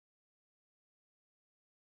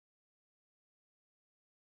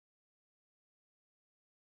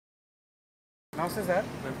నమస్తే సార్.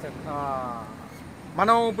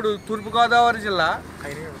 మనం ఇప్పుడు తూర్పుగోదావరి జిల్లా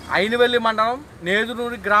అయినవెల్లి మండలం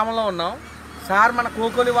నేదునూరి గ్రామంలో ఉన్నాం సార్. మన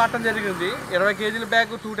కోకోలి వాడటం జరిగింది. 20 కేజీల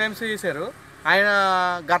బ్యాగ్ 2 టైమ్స్ చేశారు ఆయన.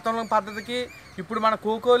 గతంలో పద్ధతికి ఇప్పుడు మన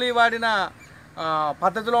కోకోలి వాడిన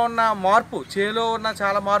పద్ధతిలో ఉన్న మార్పు, చేలో ఉన్న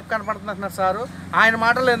చాలా మార్పు కనపడుతుంది అంటున్నారు సారు. ఆయన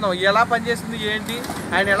మాటలు ఏందో, ఎలా పనిచేసింది ఏంటి,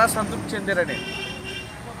 ఆయన ఎలా సంతృప్తి చెందారని.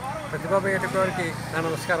 ప్రతిభాబాయి వారికి నా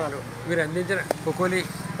నమస్కారాలు. మీరు అందించిన కోకోలి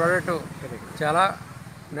ప్రోడక్ట్ చాలా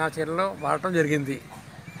నా చీరలో వాడటం జరిగింది.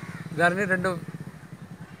 దానిని 2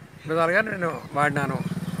 విధాలుగా నేను వాడినాను.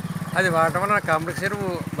 అది వాడటం వల్ల నా కాంప్లెక్స్ ఎరువు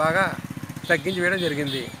బాగా తగ్గించి వేయడం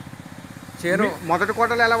జరిగింది. చేను మొదటి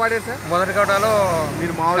కోటలో ఎలా వాడారు సార్? మొదటి కోటలో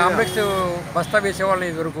మీరు కాంప్లెక్స్ బస్తా వేసేవాళ్ళని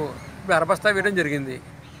ఇదివరకు, ఇప్పుడు అరబస్తా వేయడం జరిగింది.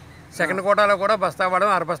 సెకండ్ కోటాలో కూడా బస్తా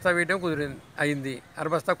వాడడం, అరబస్తా వేయడం అయింది.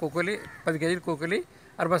 అరబస్తా కోకోలి 10 కేజీలు కోకోలి,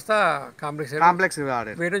 అరబస్తా కాంప్లెక్స్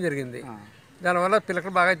వేయడం జరిగింది. దానివల్ల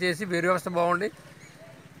పిల్లకలు బాగా చేసి వేరు వ్యవస్థ బాగుండి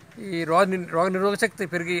ఈ రోగ నిరోధక శక్తి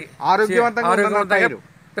పెరిగి ఆరోగ్యవంతంగా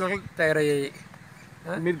పిల్లకలు తయారయ్యాయి.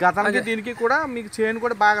 మీరు గతానికి దీనికి కూడా మీకు చేను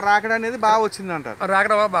కూడా బాగా రాకడం అనేది బాగా వచ్చింది అంటారు.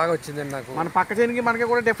 రాకడం బాగా వచ్చిందండి. నాకు మన పక్క చేనుకి మనకి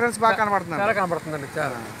కూడా డిఫరెన్స్ బాగా కనబడుతుంది. చాలా కనబడుతుందండి.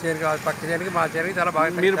 చాలా చేనుకి పక్క చేనుకి మా చేనుకి చాలా బాగా.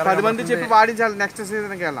 మీరు 10 మంది చెప్పి వాడించాలి నెక్స్ట్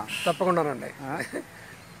సీజన్కి వెళ్ళాం. తప్పకుండానండి.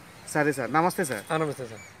 సరే సార్, నమస్తే సార్. నమస్తే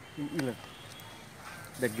సార్.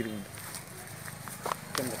 దగ్గర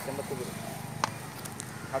కింద కుదురు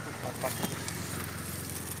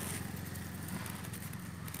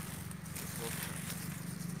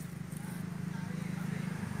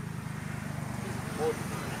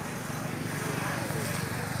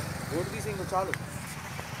ఓటు తీసి ఇంకో చాలు.